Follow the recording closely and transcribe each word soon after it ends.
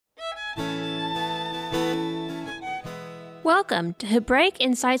Welcome to Hebraic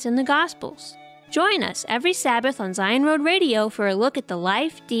Insights in the Gospels. Join us every Sabbath on Zion Road Radio for a look at the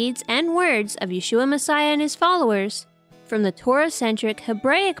life, deeds, and words of Yeshua Messiah and his followers from the Torah-centric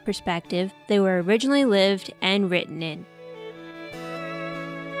Hebraic perspective they were originally lived and written in.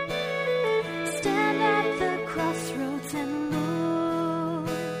 Stand at the crossroads and look.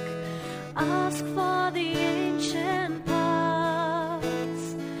 Ask for the ancient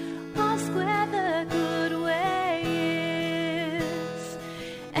paths. Ask where the good way is,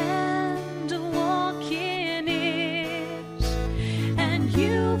 and walk in it. And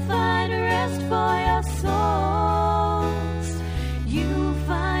you find rest for your souls. You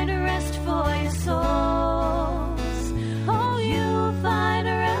find rest for your souls. Oh, you find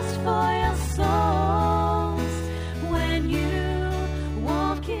rest for your souls when you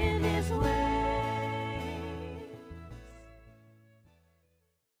walk in his ways.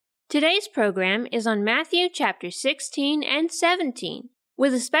 Today's program is on Matthew chapter 16 and 17,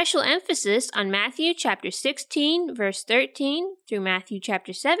 with a special emphasis on Matthew chapter 16, verse 13 through Matthew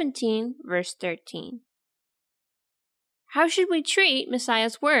chapter 17, verse 13. How should we treat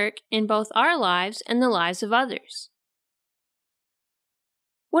Messiah's work in both our lives and the lives of others?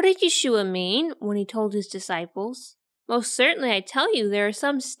 What did Yeshua mean when he told his disciples, "Most certainly I tell you, there are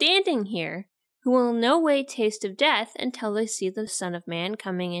some standing here who will in no way taste of death until they see the Son of Man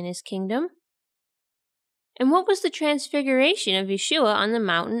coming in his kingdom"? And what was the transfiguration of Yeshua on the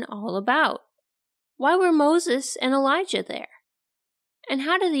mountain all about? Why were Moses and Elijah there? And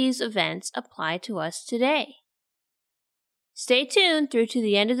how do these events apply to us today? Stay tuned through to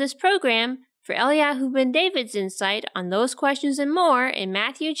the end of this program for Eliyahu ben David's insight on those questions and more in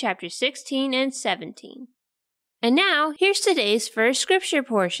Matthew chapter 16 and 17. And now, here's today's first scripture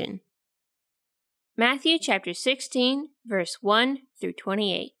portion. Matthew chapter 16, verse 1 through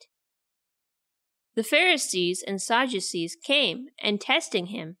 28. The Pharisees and Sadducees came and, testing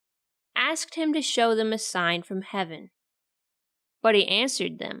him, asked him to show them a sign from heaven. But he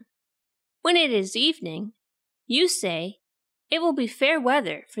answered them, "When it is evening, you say, 'It will be fair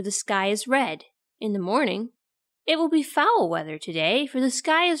weather, for the sky is red.' In the morning, 'It will be foul weather today, for the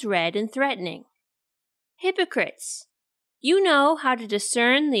sky is red and threatening.' Hypocrites! You know how to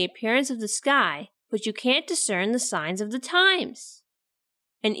discern the appearance of the sky, but you can't discern the signs of the times.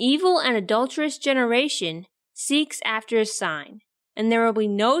 An evil and adulterous generation seeks after a sign, and there will be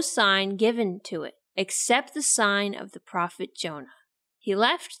no sign given to it, except the sign of the prophet Jonah." He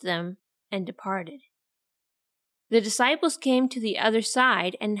left them and departed. The disciples came to the other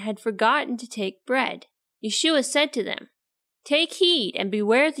side and had forgotten to take bread. Yeshua said to them, "Take heed and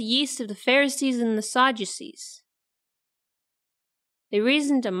beware the yeast of the Pharisees and the Sadducees." They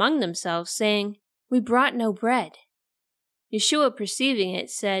reasoned among themselves, saying, "We brought no bread." Yeshua, perceiving it,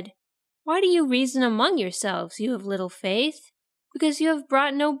 said, "Why do you reason among yourselves, you of little faith? Because you have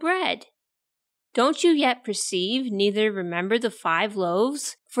brought no bread. Don't you yet perceive, neither remember the 5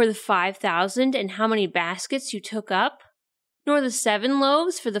 loaves for the 5,000 and how many baskets you took up, nor the 7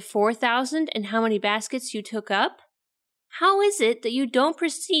 loaves for the 4,000 and how many baskets you took up? How is it that you don't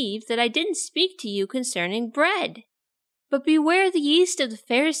perceive that I didn't speak to you concerning bread? But beware the yeast of the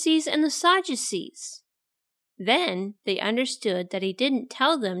Pharisees and the Sadducees." Then they understood that he didn't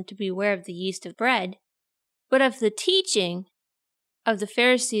tell them to beware of the yeast of bread, but of the teaching of the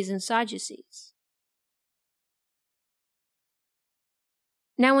Pharisees and Sadducees.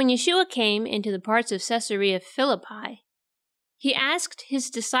 Now when Yeshua came into the parts of Caesarea Philippi, he asked his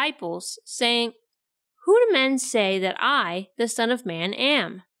disciples, saying, "Who do men say that I, the Son of Man,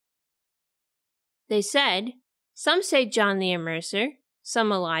 am?" They said, "Some say John the Immerser,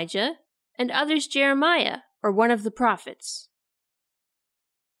 some Elijah, and others Jeremiah, or one of the prophets."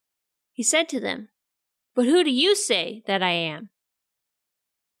 He said to them, "But who do you say that I am?"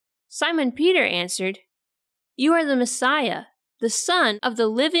 Simon Peter answered, "You are the Messiah, the Son of the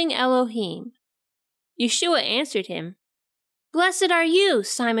living Elohim." Yeshua answered him, "Blessed are you,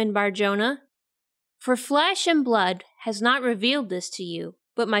 Simon Bar-Jonah, for flesh and blood has not revealed this to you,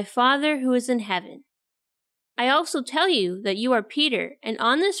 but my Father who is in heaven. I also tell you that you are Peter, and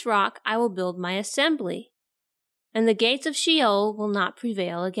on this rock I will build my assembly, and the gates of Sheol will not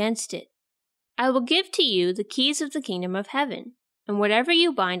prevail against it. I will give to you the keys of the kingdom of heaven, and whatever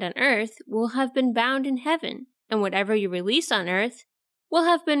you bind on earth will have been bound in heaven, and whatever you release on earth will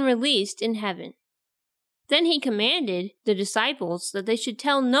have been released in heaven." Then he commanded the disciples that they should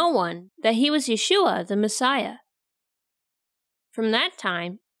tell no one that he was Yeshua the Messiah. From that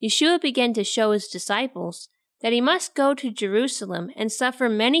time, Yeshua began to show his disciples that he must go to Jerusalem and suffer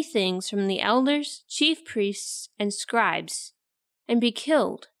many things from the elders, chief priests, and scribes, and be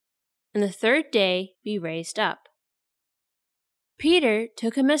killed, and the 3rd day be raised up. Peter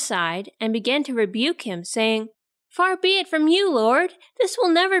took him aside and began to rebuke him, saying, "Far be it from you, Lord, this will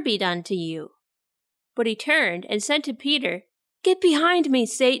never be done to you." But he turned and said to Peter, "Get behind me,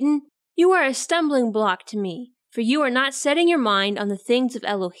 Satan! You are a stumbling block to me, for you are not setting your mind on the things of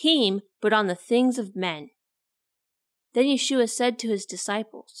Elohim, but on the things of men." Then YESHUA said to his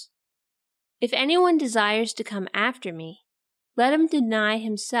disciples, "If anyone desires to come after me, let him deny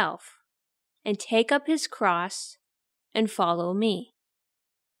himself, and take up his cross, and follow me.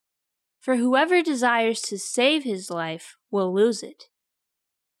 For whoever desires to save his life will lose it.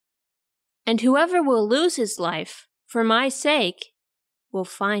 And whoever will lose his life for my sake will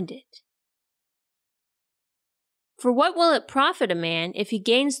find it. For what will it profit a man if he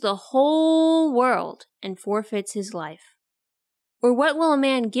gains the whole world and forfeits his life? Or what will a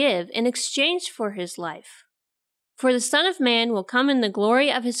man give in exchange for his life? For the Son of Man will come in the glory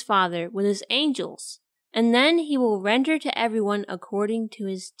of his Father with his angels, and then he will render to everyone according to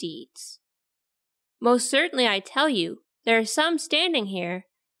his deeds. Most certainly I tell you, there are some standing here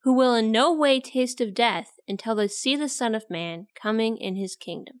who will in no way taste of death until they see the Son of Man coming in his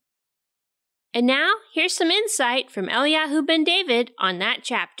kingdom." And now, here's some insight from Eliyahu ben David on that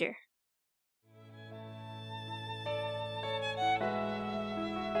chapter.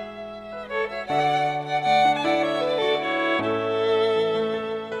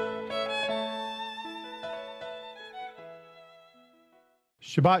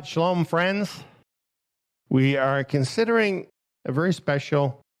 Shabbat Shalom, friends. We are considering a very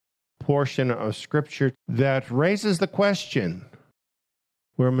special portion of Scripture that raises the question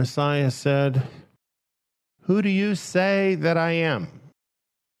where Messiah said, "Who do you say that I am?"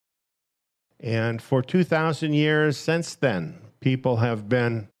 And for 2,000 years since then, people have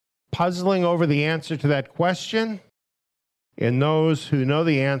been puzzling over the answer to that question, and those who know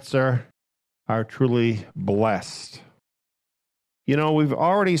the answer are truly blessed. You know, we've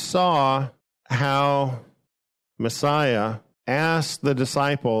already saw how Messiah asked the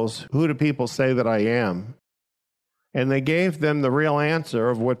disciples, "Who do people say that I am?" And they gave them the real answer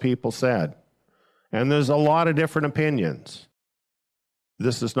of what people said. And there's a lot of different opinions.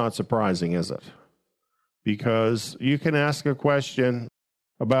 This is not surprising, is it? Because you can ask a question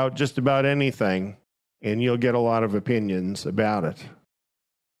about just about anything, and you'll get a lot of opinions about it.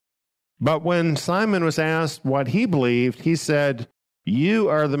 But when Simon was asked what he believed, he said, "You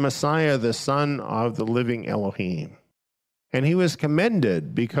are the Messiah, the Son of the living Elohim." And he was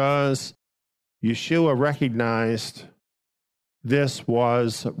commended because YESHUA recognized this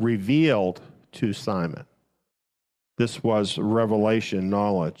was revealed to Simon. This was revelation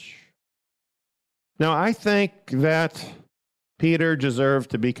knowledge. Now, I think that Peter deserved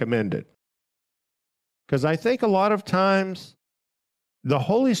to be commended, because I think a lot of times the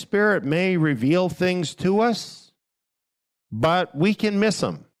Holy Spirit may reveal things to us, but we can miss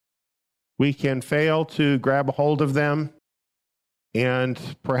them. We can fail to grab a hold of them.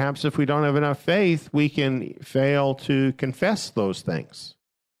 And perhaps if we don't have enough faith, we can fail to confess those things.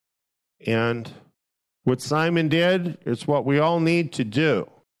 And what Simon did is what we all need to do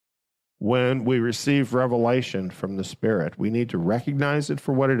when we receive revelation from the Spirit. We need to recognize it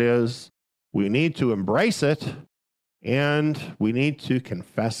for what it is. We need to embrace it. And we need to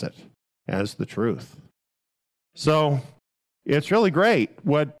confess it as the truth. So it's really great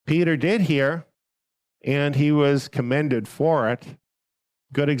what Peter did here, and he was commended for it.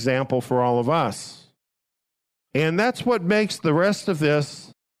 Good example for all of us. And that's what makes the rest of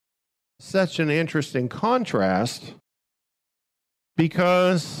this such an interesting contrast,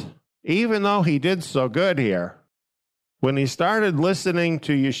 because even though he did so good here, when he started listening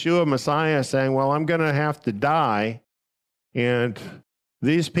to YESHUA Messiah saying, "Well, I'm going to have to die, and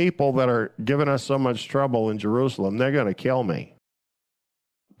these people that are giving us so much trouble in Jerusalem, they're going to kill me,"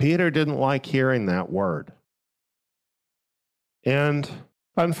 Peter didn't like hearing that word. And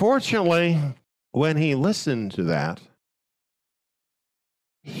unfortunately, when he listened to that,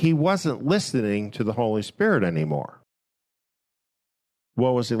 he wasn't listening to the Holy Spirit anymore.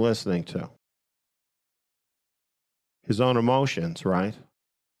 What was he listening to? His own emotions, right?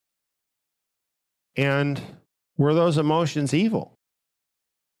 And were those emotions evil?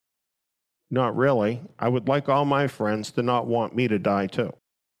 Not really. I would like all my friends to not want me to die too.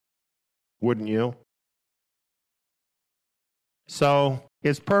 Wouldn't you? So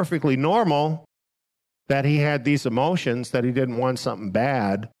it's perfectly normal that he had these emotions, that he didn't want something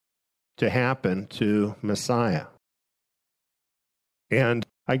bad to happen to Messiah. And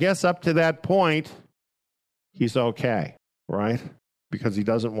I guess up to that point, he's okay, right? Because he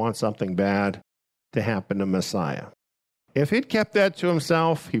doesn't want something bad to happen to Messiah. If he'd kept that to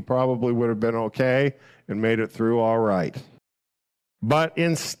himself, he probably would have been okay and made it through all right. But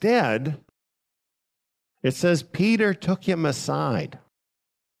instead, it says Peter took him aside.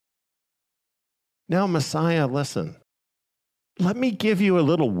 Now, Messiah, listen, let me give you a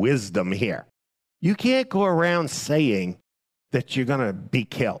little wisdom here. You can't go around saying that you're going to be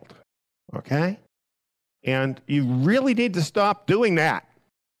killed, okay? And you really need to stop doing that,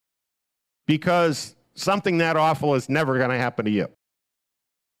 because something that awful is never going to happen to you.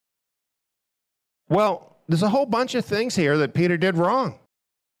 Well, there's a whole bunch of things here that Peter did wrong.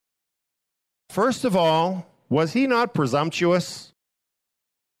 First of all, was he not presumptuous?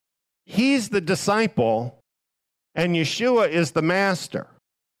 He's the disciple, and Yeshua is the master.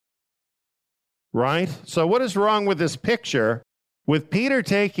 Right? So what is wrong with this picture with Peter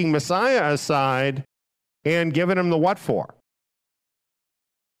taking Messiah aside and giving him the what for?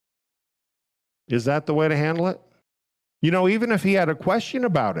 Is that the way to handle it? You know, even if he had a question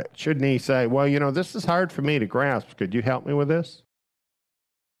about it, shouldn't he say, well, you know, this is hard for me to grasp. Could you help me with this?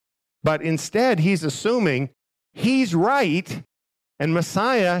 But instead, he's assuming he's right and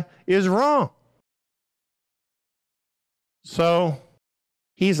Messiah is wrong. So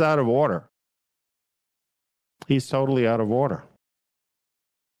he's out of order. He's totally out of order.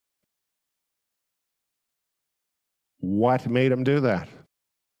 What made him do that?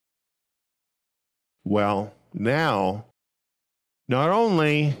 Well, now, not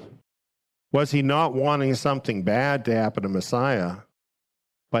only was he not wanting something bad to happen to Messiah,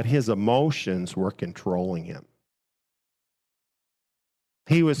 but his emotions were controlling him.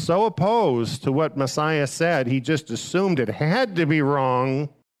 He was so opposed to what Messiah said, he just assumed it had to be wrong,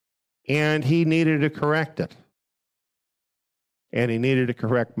 and he needed to correct it. And he needed to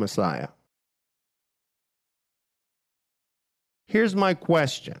correct Messiah. Here's my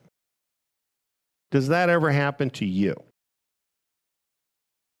question. Does that ever happen to you?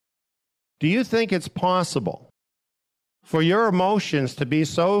 Do you think it's possible for your emotions to be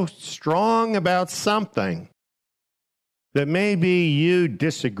so strong about something that maybe you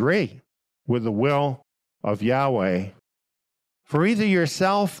disagree with the will of Yahweh for either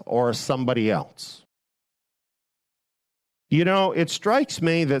yourself or somebody else? You know, it strikes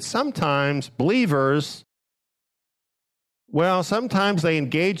me that sometimes believers, well, sometimes they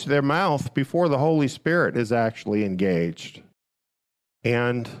engage their mouth before the Holy Spirit is actually engaged.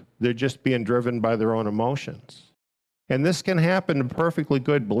 And they're just being driven by their own emotions. And this can happen to perfectly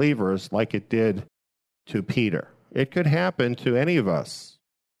good believers like it did to Peter. It could happen to any of us.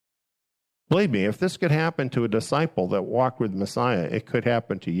 Believe me, if this could happen to a disciple that walked with Messiah, it could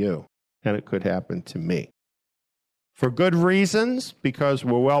happen to you, and it could happen to me. For good reasons, because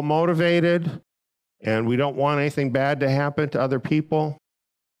we're well motivated, and we don't want anything bad to happen to other people.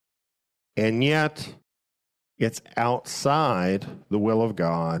 And yet, it's outside the will of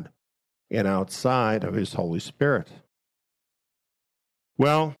God and outside of His Holy Spirit.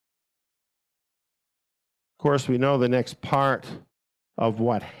 Well, of course, we know the next part of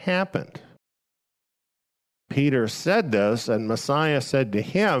what happened. Peter said this, and Messiah said to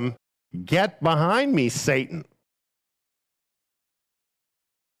him, "Get behind me, Satan."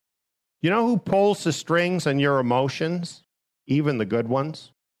 You know who pulls the strings on your emotions, even the good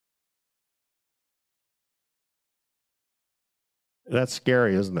ones? That's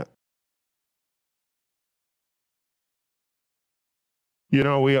scary, isn't it? You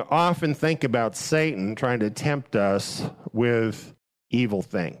know, we often think about Satan trying to tempt us with evil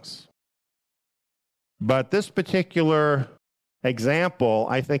things. But this particular example,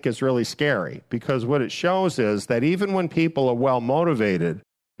 I think, is really scary, because what it shows is that even when people are well motivated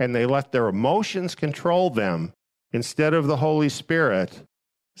and they let their emotions control them instead of the Holy Spirit,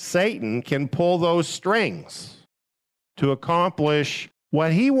 Satan can pull those strings to accomplish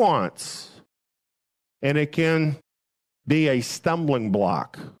what he wants. And it can be a stumbling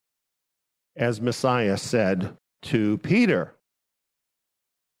block, as Messiah said to Peter.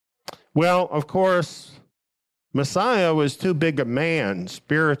 Well, of course, Messiah was too big a man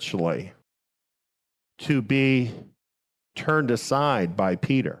spiritually to be turned aside by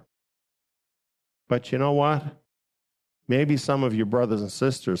Peter. But you know what? Maybe some of your brothers and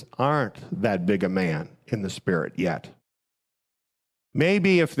sisters aren't that big a man in the spirit yet.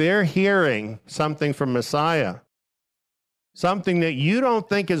 Maybe if they're hearing something from Messiah, something that you don't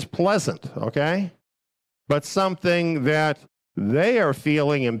think is pleasant, okay? But something that they are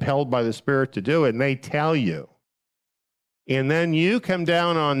feeling impelled by the Spirit to do, and they tell you. And then you come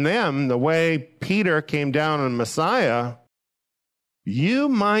down on them the way Peter came down on Messiah, you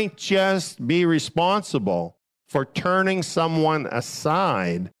might just be responsible for turning someone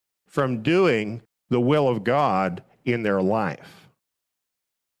aside from doing the will of God in their life.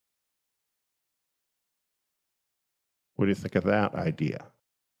 What do you think of that idea?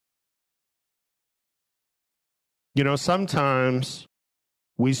 You know, sometimes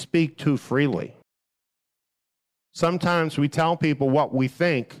we speak too freely. Sometimes we tell people what we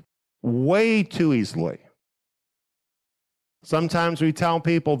think way too easily. Sometimes we tell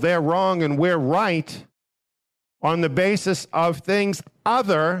people they're wrong and we're right on the basis of things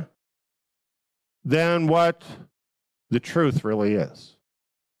other than what the truth really is.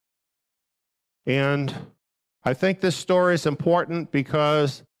 And I think this story is important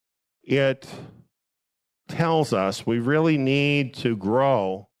because it tells us we really need to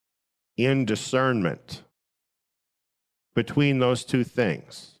grow in discernment between those two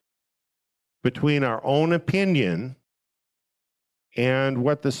things, between our own opinion and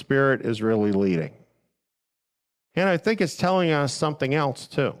what the Spirit is really leading. And I think it's telling us something else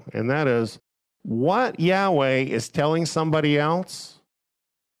too, and that is what Yahweh is telling somebody else,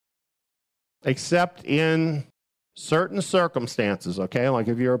 except in certain circumstances, okay? Like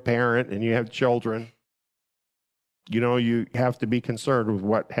if you're a parent and you have children, you know, you have to be concerned with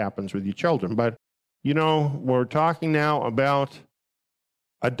what happens with your children. But, you know, we're talking now about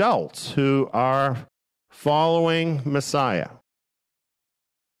adults who are following Messiah.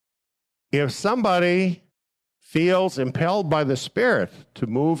 If somebody feels impelled by the Spirit to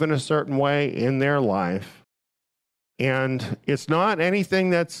move in a certain way in their life, and it's not anything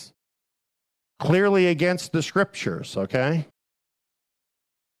that's clearly against the Scriptures, okay?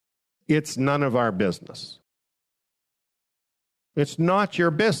 It's none of our business. It's not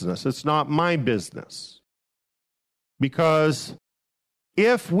your business. It's not my business. Because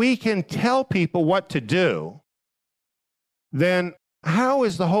if we can tell people what to do, then how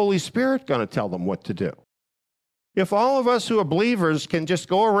is the Holy Spirit going to tell them what to do? If all of us who are believers can just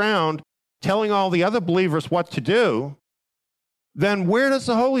go around telling all the other believers what to do, then where does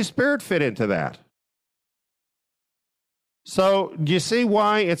the Holy Spirit fit into that? So, do you see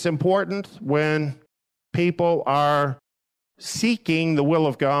why it's important when people are seeking the will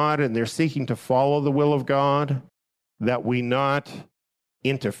of God and they're seeking to follow the will of God, that we not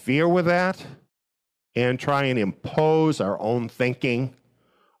interfere with that and try and impose our own thinking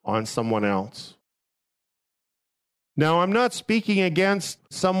on someone else? Now, I'm not speaking against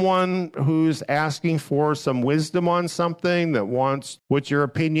someone who's asking for some wisdom on something, that wants what your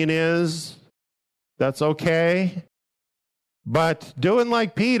opinion is. That's okay. But doing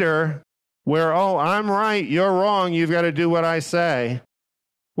like Peter, where, oh, I'm right, you're wrong, you've got to do what I say,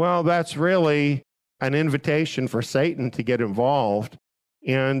 well, that's really an invitation for Satan to get involved.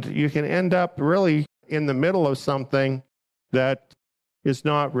 And you can end up really in the middle of something that is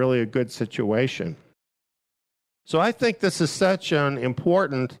not really a good situation. So I think this is such an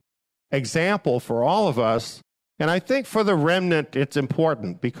important example for all of us. And I think for the remnant, it's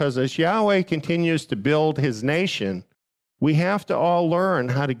important because as Yahweh continues to build his nation, we have to all learn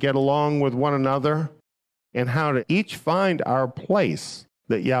how to get along with one another and how to each find our place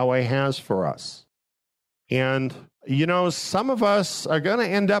that Yahweh has for us. And, you know, some of us are going to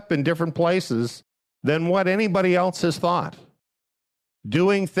end up in different places than what anybody else has thought,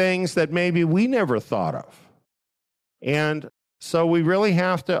 doing things that maybe we never thought of. And so we really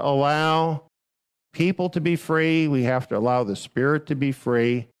have to allow people to be free. We have to allow the Spirit to be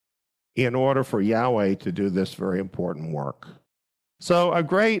free in order for Yahweh to do this very important work. So a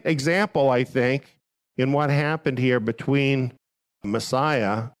great example, I think, in what happened here between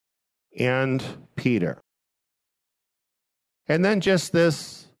Messiah and Peter. And then just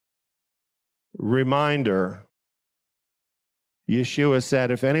this reminder, YESHUA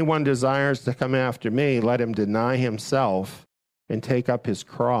said, if anyone desires to come after me, let him deny himself and take up his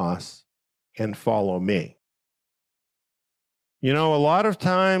cross and follow me. You know, a lot of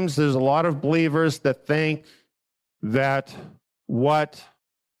times there's a lot of believers that think that what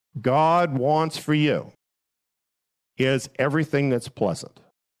God wants for you is everything that's pleasant.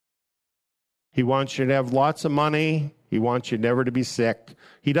 He wants you to have lots of money. He wants you never to be sick.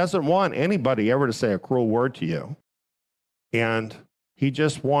 He doesn't want anybody ever to say a cruel word to you. And he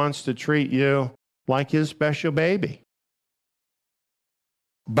just wants to treat you like his special baby.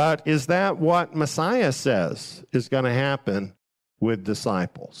 But is that what Messiah says is going to happen with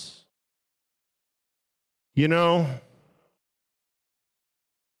disciples? You know,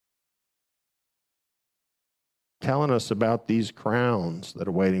 telling us about these crowns that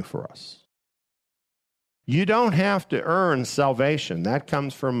are waiting for us. You don't have to earn salvation. That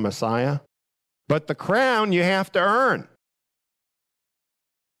comes from Messiah. But the crown you have to earn.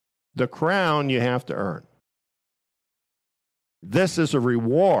 The crown you have to earn. This is a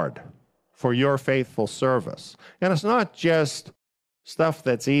reward for your faithful service. And it's not just stuff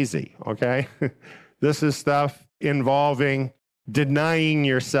that's easy, okay? This is stuff involving denying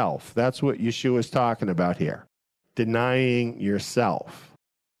yourself. That's what Yeshua is talking about here. Denying yourself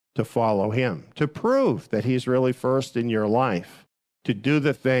to follow him, to prove that he's really first in your life, to do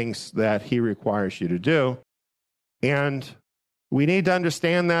the things that he requires you to do. And we need to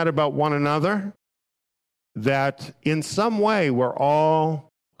understand that about one another, that in some way we're all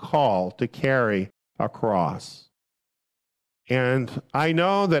called to carry a cross. And I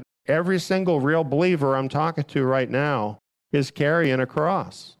know that every single real believer I'm talking to right now is carrying a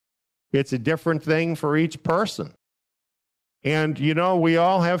cross. It's a different thing for each person. And, you know, we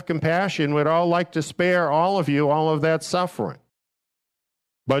all have compassion. We'd all like to spare all of you all of that suffering.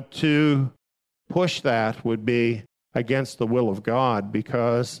 But to push that would be against the will of God,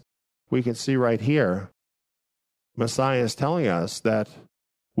 because we can see right here, Messiah is telling us that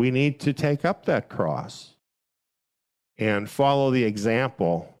we need to take up that cross and follow the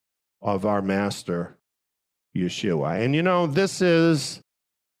example of our Master, Yeshua. And, you know, this is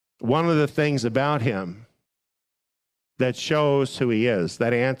one of the things about him that shows who he is,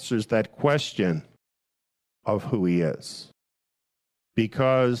 that answers that question of who he is.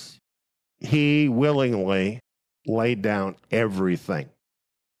 Because he willingly laid down everything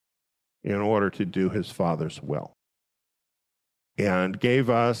in order to do his Father's will, and gave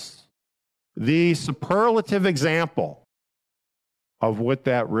us the superlative example of what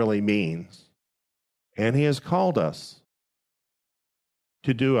that really means. And he has called us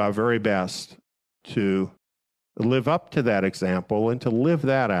to do our very best to live up to that example and to live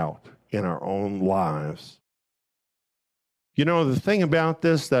that out in our own lives. You know, the thing about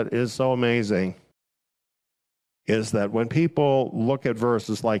this that is so amazing is that when people look at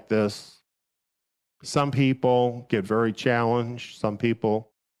verses like this, some people get very challenged. Some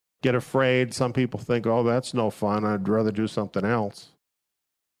people get afraid. Some people think, oh, that's no fun. I'd rather do something else.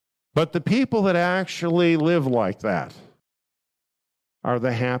 But the people that actually live like that are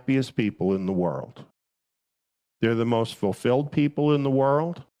the happiest people in the world. They're the most fulfilled people in the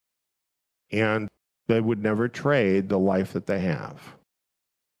world, and they would never trade the life that they have.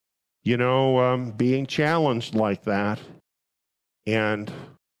 You know, being challenged like that and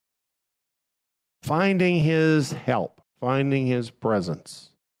finding his help, finding his presence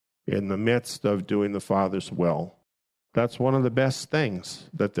in the midst of doing the Father's will, that's one of the best things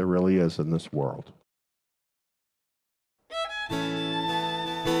that there really is in this world.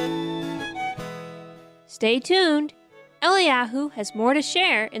 Stay tuned. Eliyahu has more to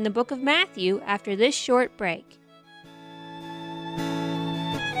share in the book of Matthew after this short break.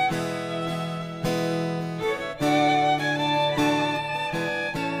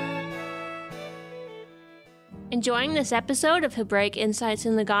 Enjoying this episode of Hebraic Insights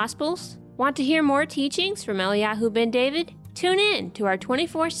in the Gospels? Want to hear more teachings from Eliyahu ben David? Tune in to our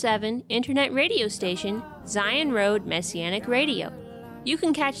 24/7 internet radio station, Zion Road Messianic Radio. You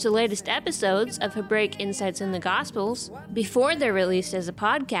can catch the latest episodes of Hebraic Insights in the Gospels before they're released as a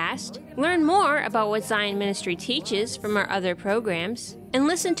podcast, learn more about what Zion Ministry teaches from our other programs, and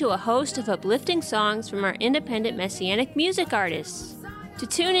listen to a host of uplifting songs from our independent Messianic music artists. To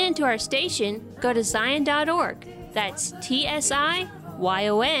tune in to our station, go to zion.org. That's TSIYON.org.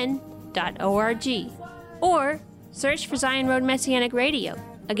 Or search for Zion Road Messianic Radio.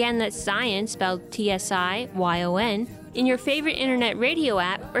 Again, that's Zion, spelled TSIYON, in your favorite internet radio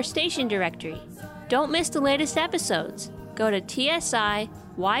app or station directory. Don't miss the latest episodes. Go to TSIYON.org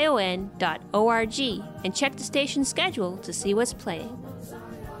and check the station schedule to see what's playing.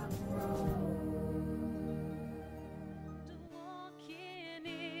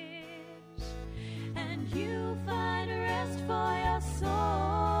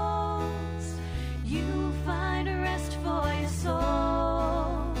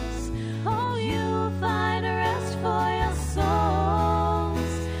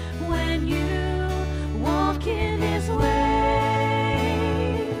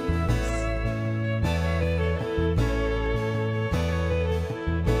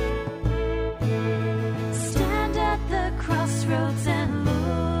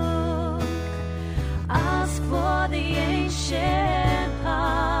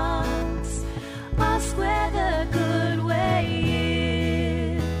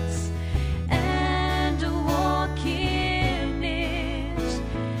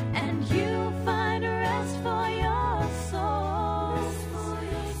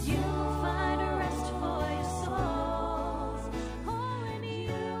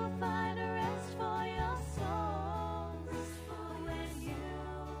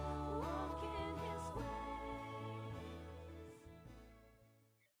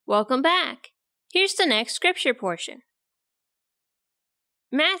 Welcome back. Here's the next scripture portion.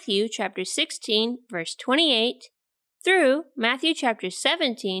 Matthew chapter 16, verse 28, through Matthew chapter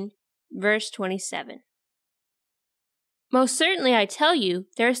 17, verse 27. Most certainly I tell you,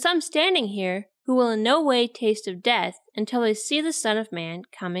 there are some standing here who will in no way taste of death until they see the Son of Man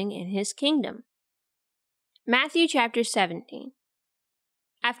coming in his kingdom. Matthew chapter 17.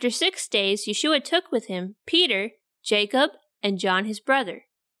 After 6 days, YESHUA took with him Peter, Jacob, and John his brother,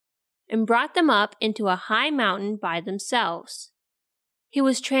 and brought them up into a high mountain by themselves. He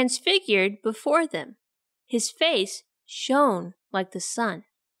was transfigured before them. His face shone like the sun,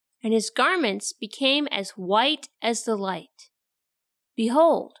 and his garments became as white as the light.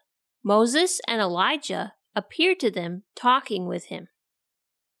 Behold, Moses and Elijah appeared to them, talking with him.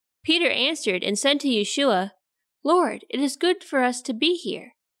 Peter answered and said to YESHUA, Lord, it is good for us to be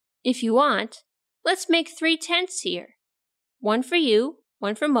here. If you want, let's make 3 tents here, one for you,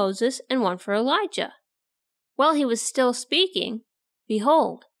 one for Moses, and one for Elijah. While he was still speaking,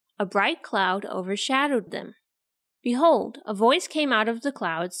 behold, a bright cloud overshadowed them. Behold, a voice came out of the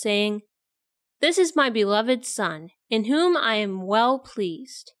cloud, saying, This is my beloved Son, in whom I am well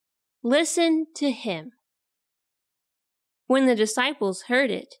pleased. Listen to him. When the disciples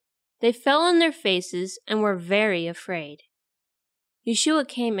heard it, they fell on their faces and were very afraid. YESHUA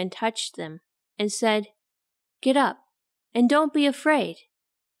came and touched them, and said, Get up, and don't be afraid.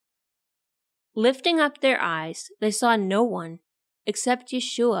 Lifting up their eyes, they saw no one, except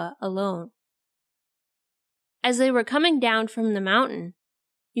YESHUA alone. As they were coming down from the mountain,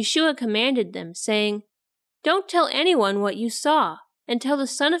 YESHUA commanded them, saying, Don't tell anyone what you saw until the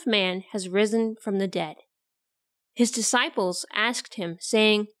Son of Man has risen from the dead. His disciples asked him,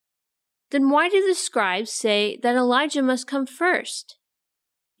 saying, Then why do the scribes say that Elijah must come first?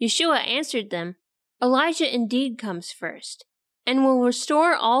 YESHUA answered them, Elijah indeed comes first, and will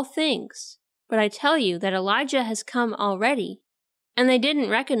restore all things. But I tell you that Elijah has come already, and they didn't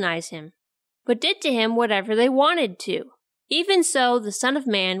recognize him, but did to him whatever they wanted to. Even so, the Son of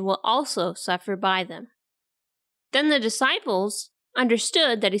Man will also suffer by them. Then the disciples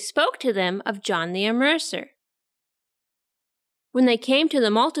understood that he spoke to them of John the Immerser. When they came to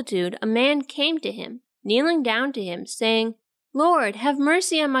the multitude, a man came to him, kneeling down to him, saying, Lord, have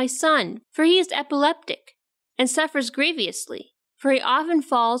mercy on my son, for he is epileptic, and suffers grievously, for he often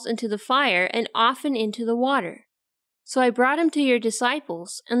falls into the fire and often into the water. So I brought him to your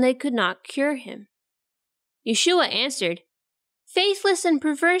disciples, and they could not cure him. YESHUA answered, Faithless and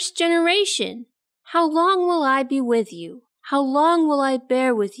perverse generation, how long will I be with you? How long will I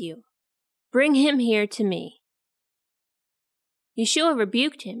bear with you? Bring him here to me. YESHUA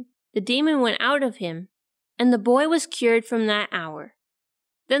rebuked him. The demon went out of him, and the boy was cured from that hour.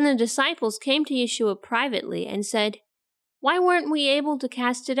 Then the disciples came to YESHUA privately and said, Why weren't we able to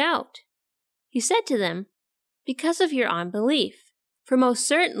cast it out? He said to them, Because of your unbelief. For most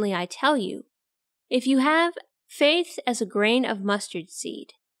certainly I tell you, if you have faith as a grain of mustard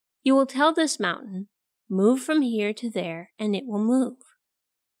seed, you will tell this mountain, Move from here to there, and it will move,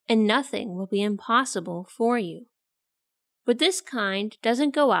 and nothing will be impossible for you. But this kind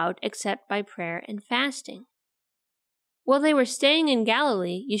doesn't go out except by prayer and fasting. While they were staying in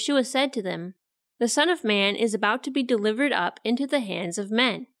Galilee, YESHUA said to them, The Son of Man is about to be delivered up into the hands of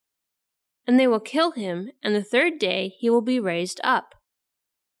men, and they will kill him, and the 3rd day he will be raised up.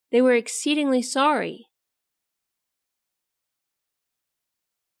 They were exceedingly sorry.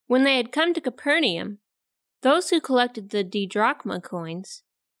 When they had come to Capernaum, those who collected the didrachma coins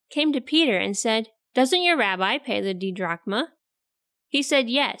came to Peter and said, Doesn't your rabbi pay the didrachma? He said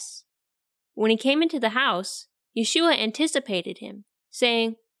yes. When he came into the house, YESHUA anticipated him,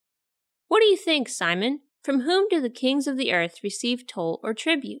 saying, What do you think, Simon? From whom do the kings of the earth receive toll or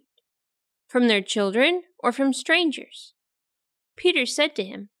tribute? From their children or from strangers? Peter said to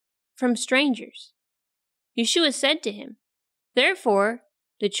him, From strangers. YESHUA said to him, Therefore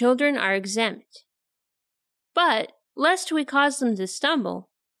the children are exempt. But, lest we cause them to stumble,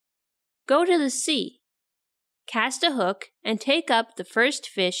 go to the sea, cast a hook, and take up the first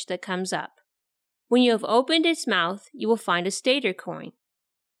fish that comes up. When you have opened its mouth, you will find a stater coin.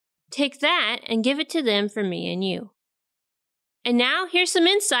 Take that and give it to them for me and you. And now, here's some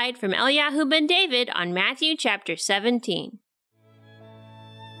insight from Eliyahu ben David on Matthew chapter 17.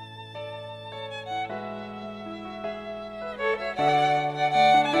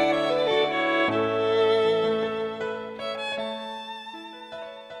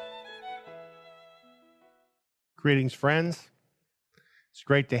 Greetings, friends. It's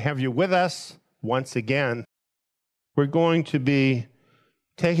great to have you with us once again. We're going to be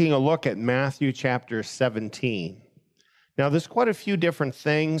taking a look at Matthew chapter 17. Now, there's quite a few different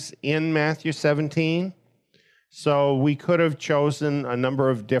things in Matthew 17. So we could have chosen a number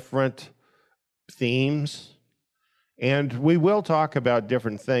of different themes, and we will talk about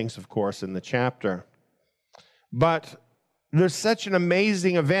different things, of course, in the chapter. But there's such an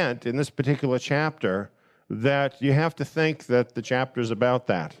amazing event in this particular chapter that you have to think that the chapter is about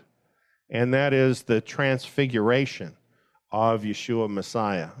that, and that is the transfiguration of Yeshua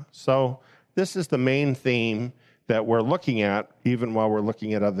Messiah. So this is the main theme that we're looking at, even while we're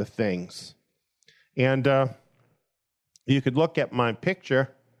looking at other things. And you could look at my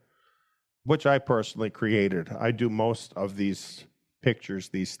picture, which I personally created. I do most of these pictures,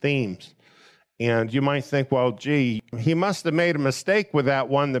 these themes. And you might think, well, gee, he must have made a mistake with that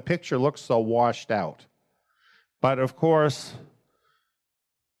one. The picture looks so washed out. But of course,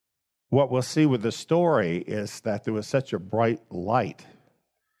 what we'll see with the story is that there was such a bright light.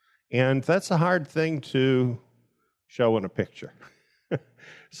 And that's a hard thing to show in a picture.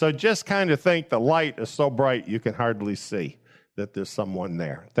 So just kind of think the light is so bright you can hardly see that there's someone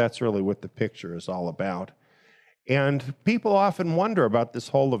there. That's really what the picture is all about. And people often wonder about this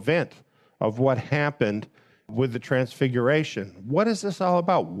whole event of what happened with the transfiguration. What is this all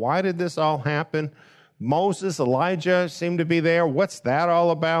about? Why did this all happen? Moses, Elijah seem to be there. What's that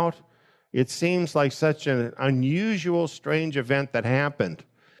all about? It seems like such an unusual, strange event that happened.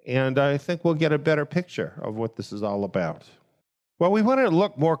 And I think we'll get a better picture of what this is all about. Well, we want to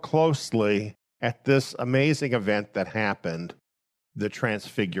look more closely at this amazing event that happened, the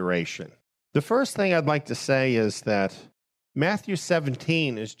transfiguration. The first thing I'd like to say is that Matthew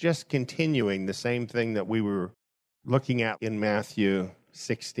 17 is just continuing the same thing that we were looking at in Matthew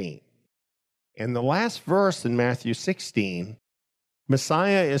 16. In the last verse in Matthew 16,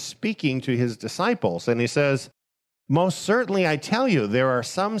 Messiah is speaking to his disciples, and he says, "Most certainly I tell you, there are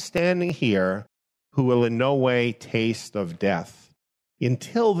some standing here who will in no way taste of death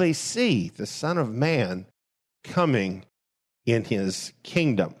until they see the Son of Man coming in his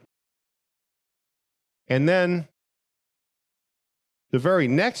kingdom." And then the very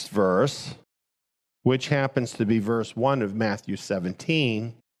next verse, which happens to be verse 1 of Matthew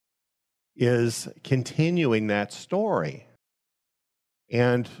 17, is continuing that story.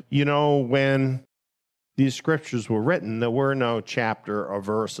 And, you know, when these scriptures were written, there were no chapter or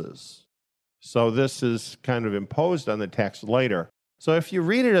verses. So this is kind of imposed on the text later. So if you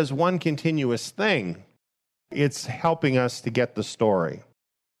read it as one continuous thing, it's helping us to get the story.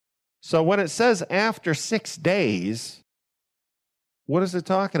 So when it says after 6 days, what is it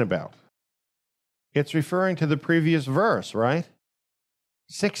talking about? It's referring to the previous verse, right?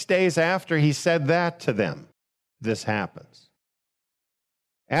 6 days after he said that to them, this happens.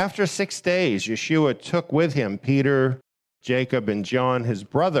 After 6 days, Yeshua took with him Peter, Jacob, and John, his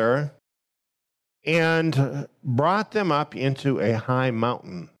brother, and brought them up into a high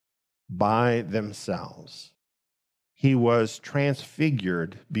mountain by themselves. He was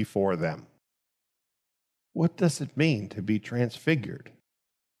transfigured before them. What does it mean to be transfigured?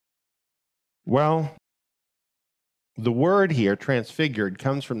 Well, the word here, transfigured,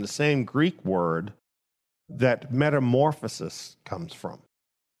 comes from the same Greek word that metamorphosis comes from.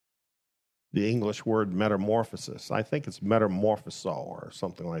 The English word metamorphosis. I think it's metamorphoso or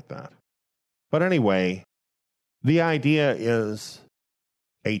something like that. But anyway, the idea is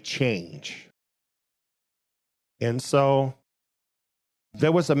a change. And so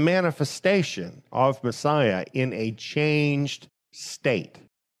there was a manifestation of Messiah in a changed state,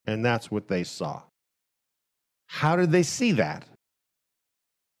 and that's what they saw. How did they see that?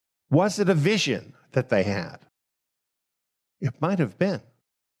 Was it a vision that they had? It might have been.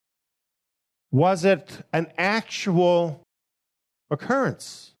 Was it an actual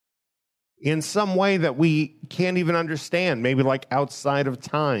occurrence in some way that we can't even understand, maybe like outside of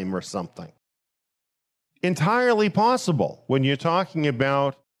time or something? Entirely possible when you're talking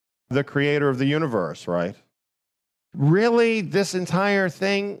about the creator of the universe, right? Really, this entire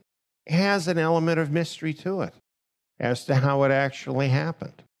thing has an element of mystery to it as to how it actually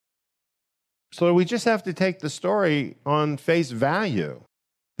happened. So we just have to take the story on face value.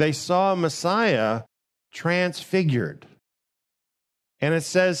 They saw Messiah transfigured. And it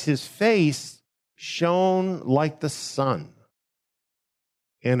says his face shone like the sun,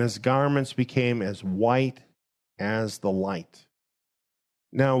 and his garments became as white as the light.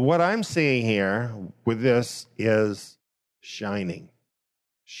 Now, what I'm seeing here with this is shining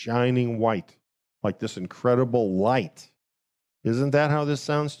white, like this incredible light. Isn't that how this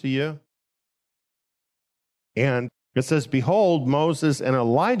sounds to you? And it says, "Behold, Moses and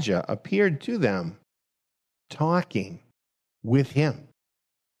Elijah appeared to them, talking with him."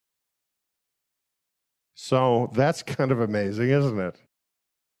 So that's kind of amazing, isn't it?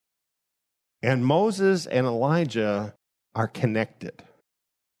 And Moses and Elijah are connected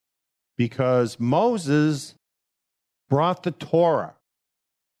because Moses brought the Torah,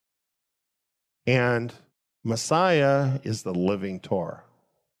 and Messiah is the living Torah.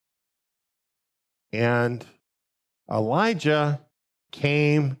 And Elijah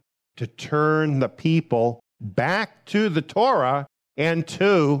came to turn the people back to the Torah and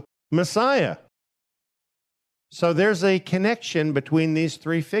to Messiah. So there's a connection between these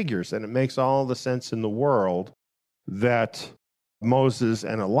three figures, and it makes all the sense in the world that Moses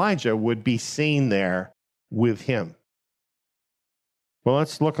and Elijah would be seen there with him. Well,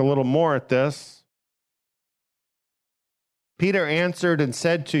 let's look a little more at this. Peter answered and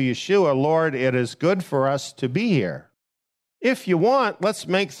said to YESHUA, Lord, it is good for us to be here. If you want, let's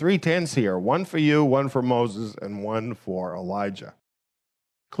make 3 tents here, one for you, one for Moses, and one for Elijah.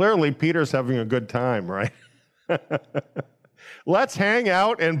 Clearly, Peter's having a good time, right? Let's hang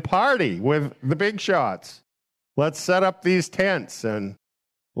out and party with the big shots. Let's set up these tents and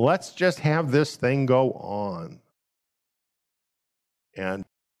let's just have this thing go on. And,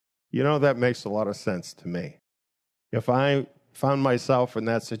 that makes a lot of sense to me. If I found myself in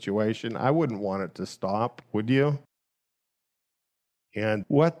that situation, I wouldn't want it to stop, would you? And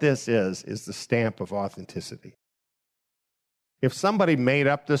what this is the stamp of authenticity. If somebody made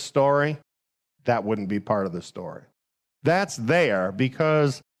up this story, that wouldn't be part of the story. That's there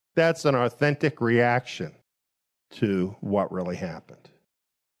because that's an authentic reaction to what really happened.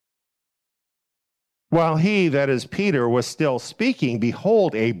 While he, that is Peter, was still speaking,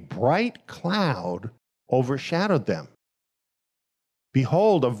 behold, a bright cloud overshadowed them.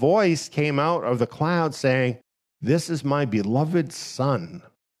 Behold, a voice came out of the cloud saying, This is my beloved Son,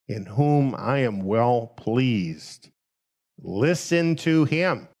 in whom I am well pleased. Listen to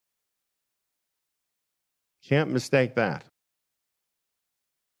him. Can't mistake that.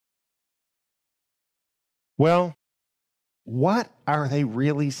 Well, what are they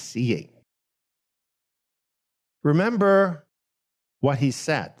really seeing? Remember what he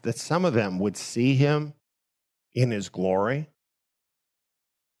said, that some of them would see him in his glory.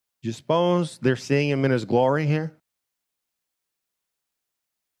 Do you suppose they're seeing him in his glory here?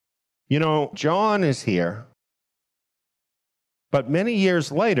 John is here, but many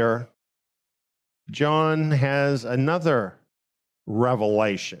years later, John has another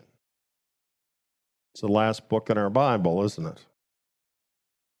revelation. It's the last book in our Bible, isn't it?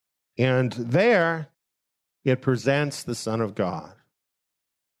 And there, it presents the Son of God.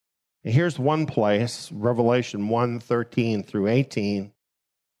 And here's one place, Revelation 1:13 through 18.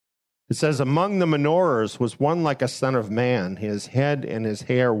 It says, Among the menorahs was one like a son of man. His head and his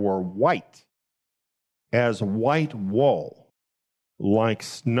hair were white, as white wool, like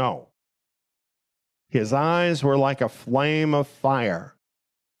snow. His eyes were like a flame of fire.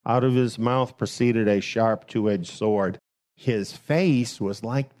 Out of his mouth proceeded a sharp two-edged sword. His face was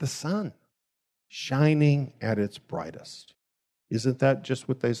like the sun, shining at its brightest. Isn't that just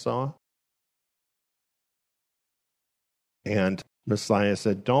what they saw? And Messiah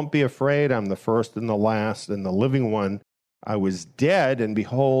said, Don't be afraid, I'm the first and the last and the living one. I was dead, and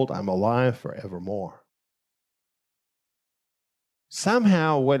behold, I'm alive forevermore.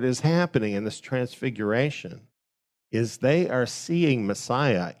 Somehow what is happening in this transfiguration is they are seeing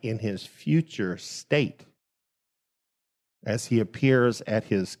Messiah in his future state as he appears at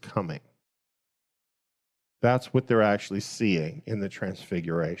his coming. That's what they're actually seeing in the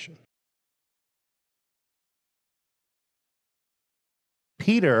transfiguration.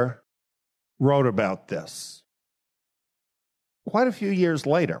 Peter wrote about this quite a few years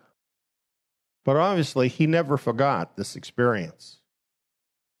later, but obviously he never forgot this experience.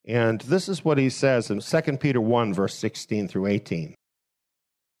 And this is what he says in 2 Peter 1, verse 16 through 18.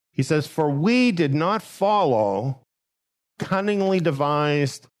 He says, For we did not follow cunningly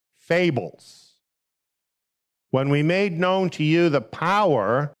devised fables when we made known to you the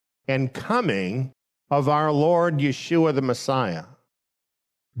power and coming of our Lord YESHUA the Messiah,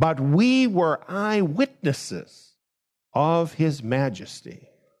 but we were eyewitnesses of his majesty.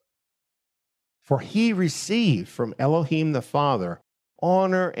 For he received from Elohim the Father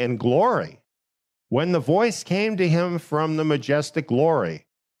honor and glory when the voice came to him from the majestic glory,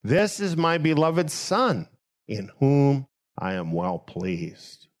 This is my beloved Son, in whom I am well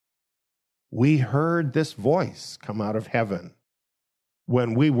pleased. We heard this voice come out of heaven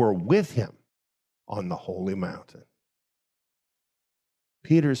when we were with him on the holy mountain.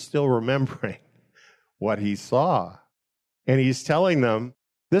 Peter's still remembering what he saw, and he's telling them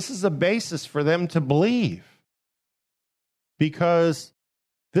this is a basis for them to believe, because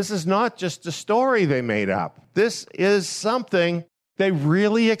this is not just a story they made up. This is something they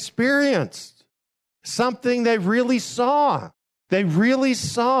really experienced, something they really saw. They really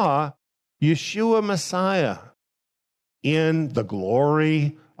saw YESHUA Messiah in the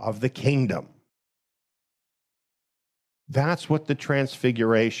glory of the kingdom. That's what the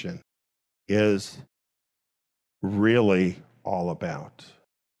transfiguration is really all about.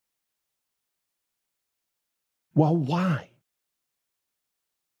 Well, why?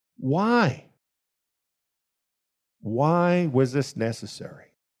 Why? Why was this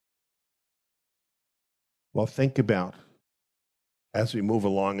necessary? Well, think about as we move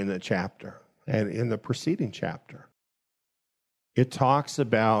along in the chapter and in the preceding chapter. It talks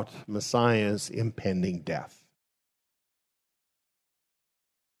about Messiah's impending death.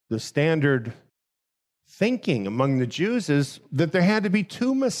 The standard thinking among the Jews is that there had to be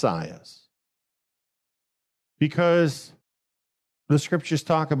two Messiahs, because the scriptures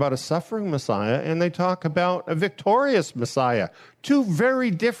talk about a suffering Messiah and they talk about a victorious Messiah, two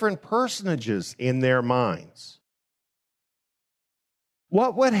very different personages in their minds.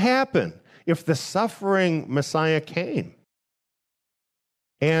 What would happen if the suffering Messiah came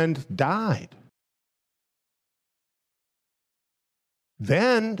and died?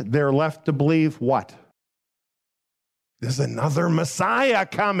 Then they're left to believe what? There's another Messiah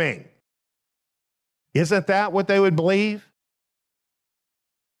coming. Isn't that what they would believe?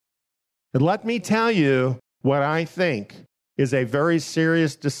 And let me tell you what I think is a very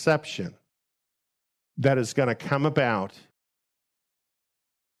serious deception that is going to come about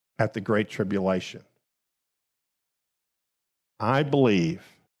at the Great Tribulation. I believe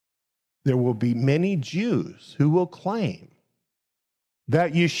there will be many Jews who will claim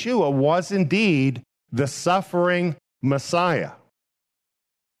that YESHUA was indeed the suffering Messiah.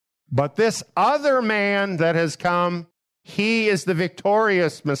 But this other man that has come, he is the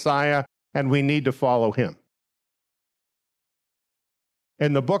victorious Messiah, and we need to follow him.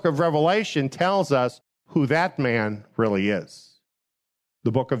 And the book of Revelation tells us who that man really is.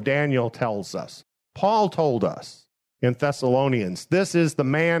 The book of Daniel tells us. Paul told us in Thessalonians, this is the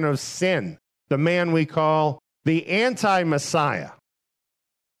man of sin, the man we call the anti-Messiah.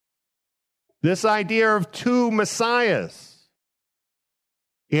 This idea of two Messiahs,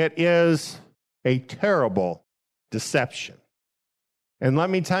 it is a terrible deception. And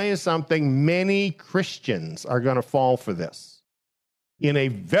let me tell you something, many Christians are going to fall for this in a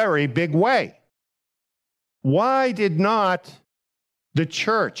very big way. Why did not the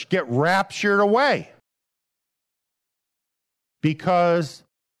church get raptured away? Because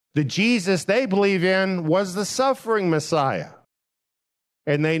the Jesus they believe in was the suffering Messiah.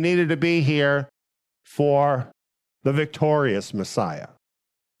 And they needed to be here for the victorious Messiah.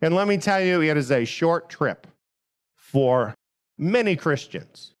 And let me tell you, it is a short trip for many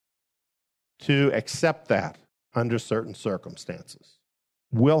Christians to accept that under certain circumstances.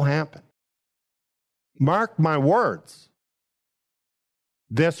 Will happen. Mark my words.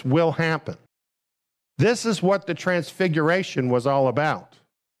 This will happen. This is what the transfiguration was all about.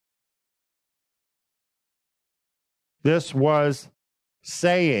 This was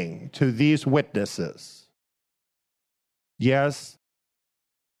saying to these witnesses, yes,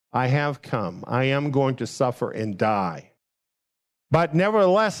 I have come. I am going to suffer and die. But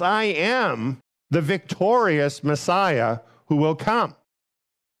nevertheless, I am the victorious Messiah who will come.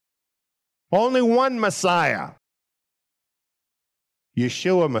 Only one Messiah,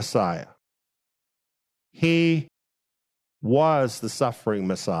 YESHUA Messiah. He was the suffering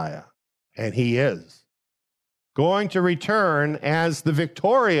Messiah, and he is going to return as the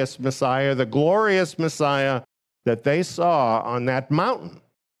victorious Messiah, the glorious Messiah that they saw on that mountain.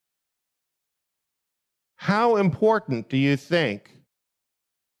 How important do you think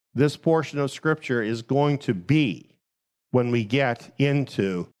this portion of Scripture is going to be when we get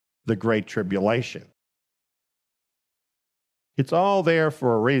into the Great Tribulation? It's all there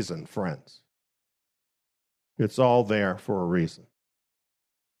for a reason, friends. It's all there for a reason.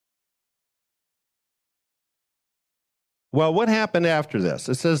 Well, what happened after this?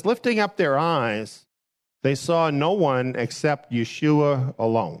 It says, lifting up their eyes, they saw no one except YESHUA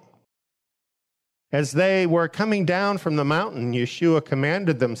alone. As they were coming down from the mountain, YESHUA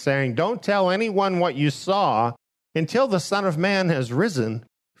commanded them, saying, don't tell anyone what you saw until the Son of Man has risen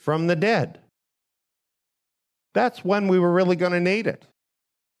from the dead. That's when we were really going to need it.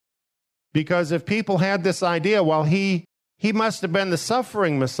 Because if people had this idea, well, he must have been the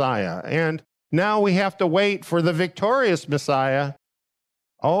suffering Messiah, and now we have to wait for the victorious Messiah.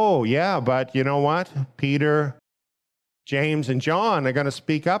 Oh, yeah, but you know what? Peter, James, and John are going to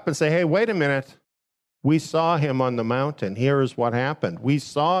speak up and say, hey, wait a minute. We saw him on the mountain. Here is what happened. We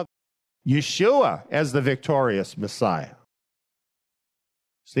saw YESHUA as the victorious Messiah.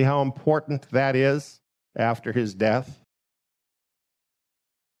 See how important that is after his death?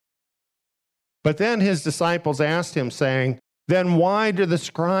 But then his disciples asked him, saying, "Then why do the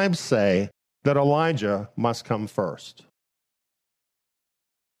scribes say that Elijah must come first?"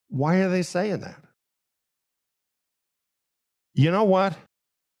 Why are they saying that? You know what?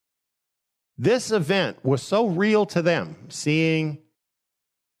 This event was so real to them, seeing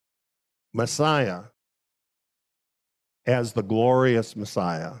Messiah as the glorious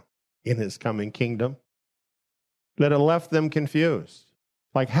Messiah in his coming kingdom, that it left them confused.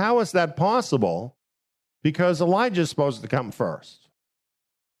 Like, how is that possible? Because Elijah is supposed to come first.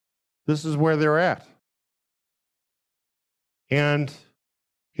 This is where they're at. And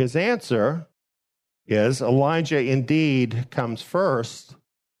his answer is Elijah indeed comes first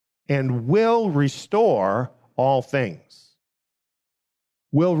and will restore all things.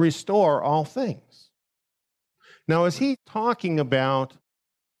 Will restore all things. Now, is he talking about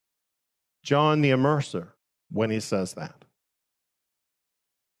John the Immerser when he says that?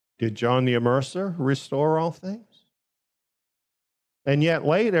 Did John the Immerser restore all things? And yet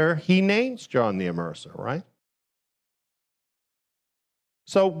later, he names John the Immerser, right?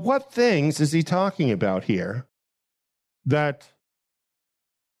 So what things is he talking about here that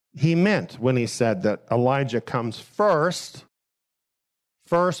he meant when he said that Elijah comes first?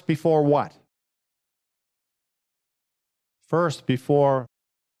 First before what? First before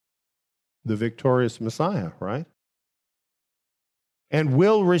the victorious Messiah, right? And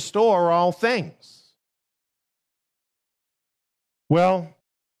will restore all things. Well,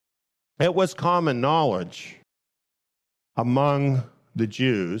 it was common knowledge among the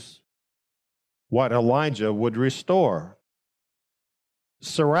Jews what Elijah would restore.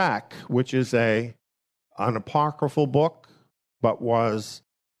 Sirach, which is an apocryphal book, but was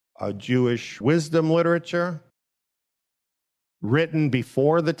a Jewish wisdom literature written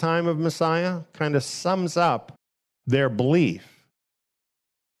before the time of Messiah, kind of sums up their belief.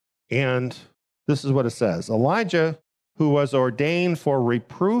 And this is what it says: Elijah, who was ordained for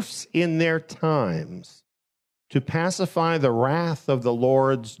reproofs in their times, to pacify the wrath of the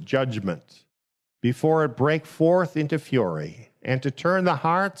Lord's judgment, before it break forth into fury, and to turn the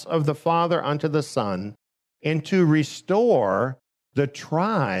hearts of the Father unto the Son, and to restore the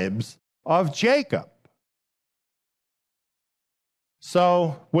tribes of Jacob.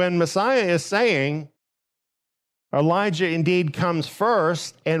 So when Messiah is saying, Elijah indeed comes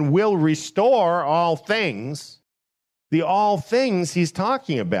first and will restore all things, the all things he's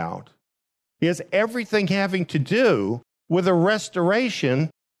talking about is everything having to do with the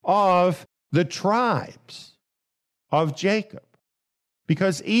restoration of the tribes of Jacob.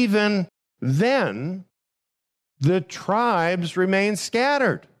 Because even then, the tribes remain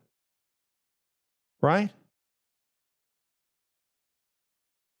scattered. Right?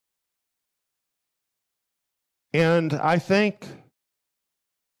 And I think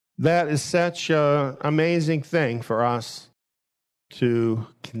that is such an amazing thing for us to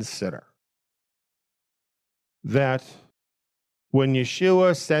consider. That when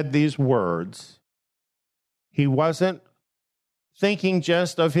YESHUA said these words, he wasn't thinking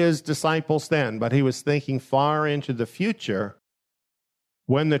just of his disciples then, but he was thinking far into the future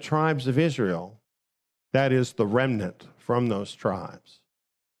when the tribes of Israel, that is the remnant from those tribes,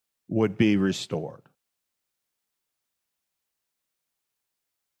 would be restored.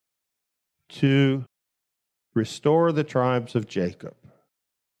 To restore the tribes of Jacob.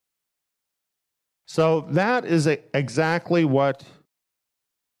 So that is exactly what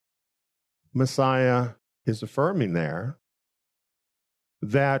Messiah is affirming there,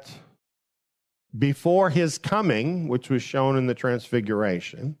 that before his coming, which was shown in the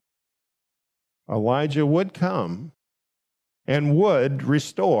Transfiguration, Elijah would come and would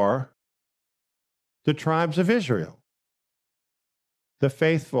restore the tribes of Israel, the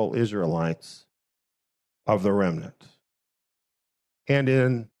faithful Israelites of the remnant. And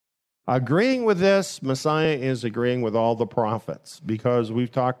in agreeing with this, Messiah is agreeing with all the prophets, because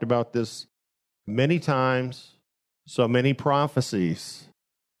we've talked about this many times. So many prophecies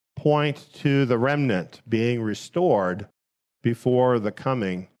point to the remnant being restored before the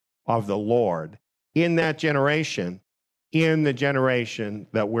coming of the Lord in that generation, in the generation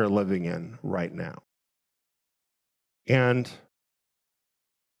that we're living in right now. And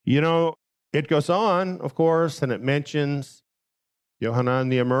it goes on, of course, and it mentions Yohanan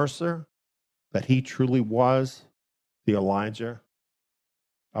the Immerser, that he truly was the Elijah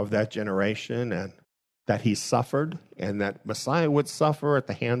of that generation, and that he suffered, and that Messiah would suffer at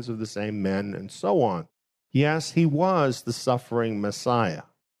the hands of the same men, and so on. Yes, he was the suffering Messiah.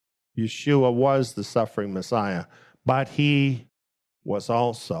 YESHUA was the suffering Messiah, but he was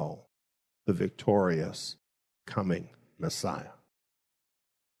also the victorious coming Messiah.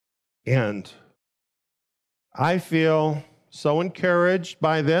 And I feel so encouraged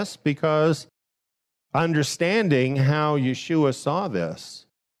by this because understanding how YESHUA saw this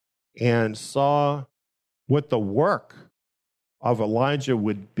and saw what the work of Elijah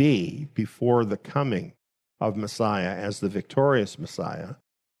would be before the coming of Messiah as the victorious Messiah,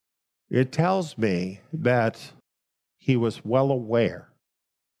 it tells me that he was well aware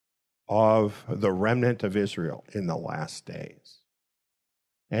of the remnant of Israel in the last days.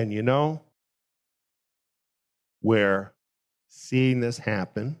 And you know, we're seeing this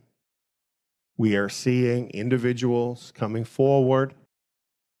happen. We are seeing individuals coming forward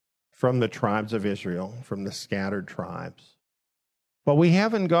from the tribes of Israel, from the scattered tribes. But we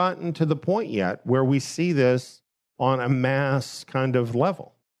haven't gotten to the point yet where we see this on a mass kind of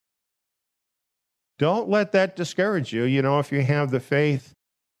level. Don't let that discourage you. You know, if you have the faith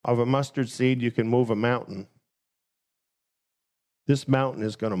of a mustard seed, you can move a mountain. This mountain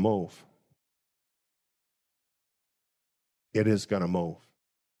is going to move. It is going to move.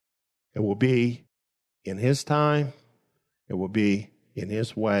 It will be in his time. It will be in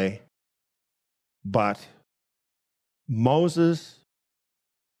his way. But Moses,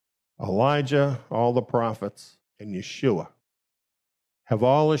 Elijah, all the prophets, and YESHUA have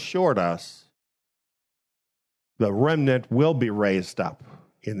all assured us the remnant will be raised up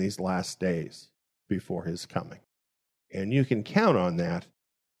in these last days before his coming. And you can count on that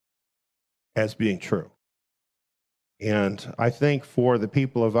as being true. And I think for the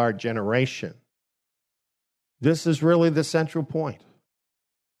people of our generation, this is really the central point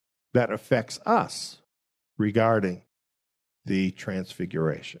that affects us regarding the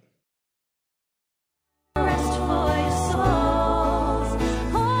transfiguration. Rest for your souls.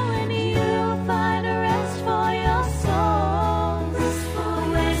 Oh, when you find a rest for your souls.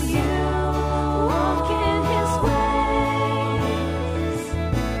 When you walk in his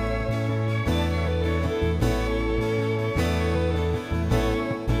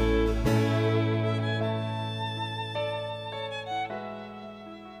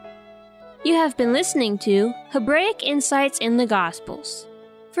You have been listening to Hebraic Insights in the Gospels.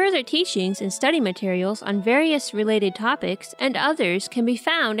 Further teachings and study materials on various related topics and others can be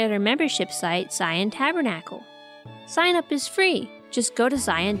found at our membership site, Zion Tabernacle. Sign up is free. Just go to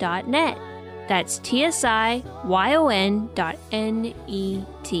zion.net. That's TSIYON.net.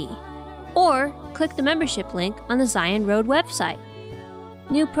 Or click the membership link on the Zion Road website.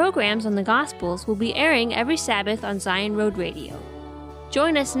 New programs on the Gospels will be airing every Sabbath on Zion Road Radio.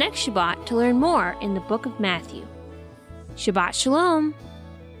 Join us next Shabbat to learn more in the book of Matthew. Shabbat Shalom!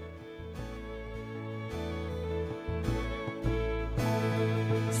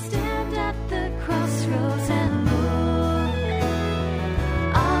 Stand at the crossroads and look.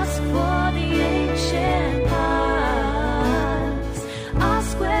 Ask for the ancient paths.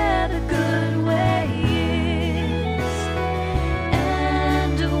 Ask where the good way is,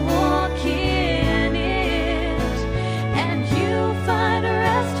 and walk in it, and you'll find a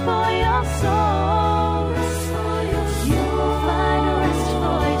rest for your souls. You'll find a rest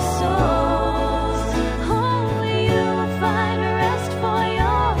for your souls. Oh, you'll find a rest for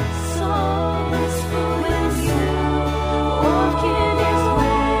your souls when you walk in his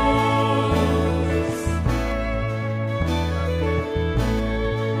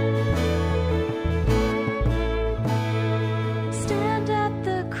ways. Stand at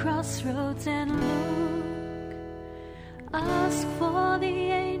the crossroads and look. Ask for the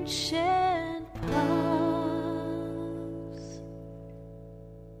ancient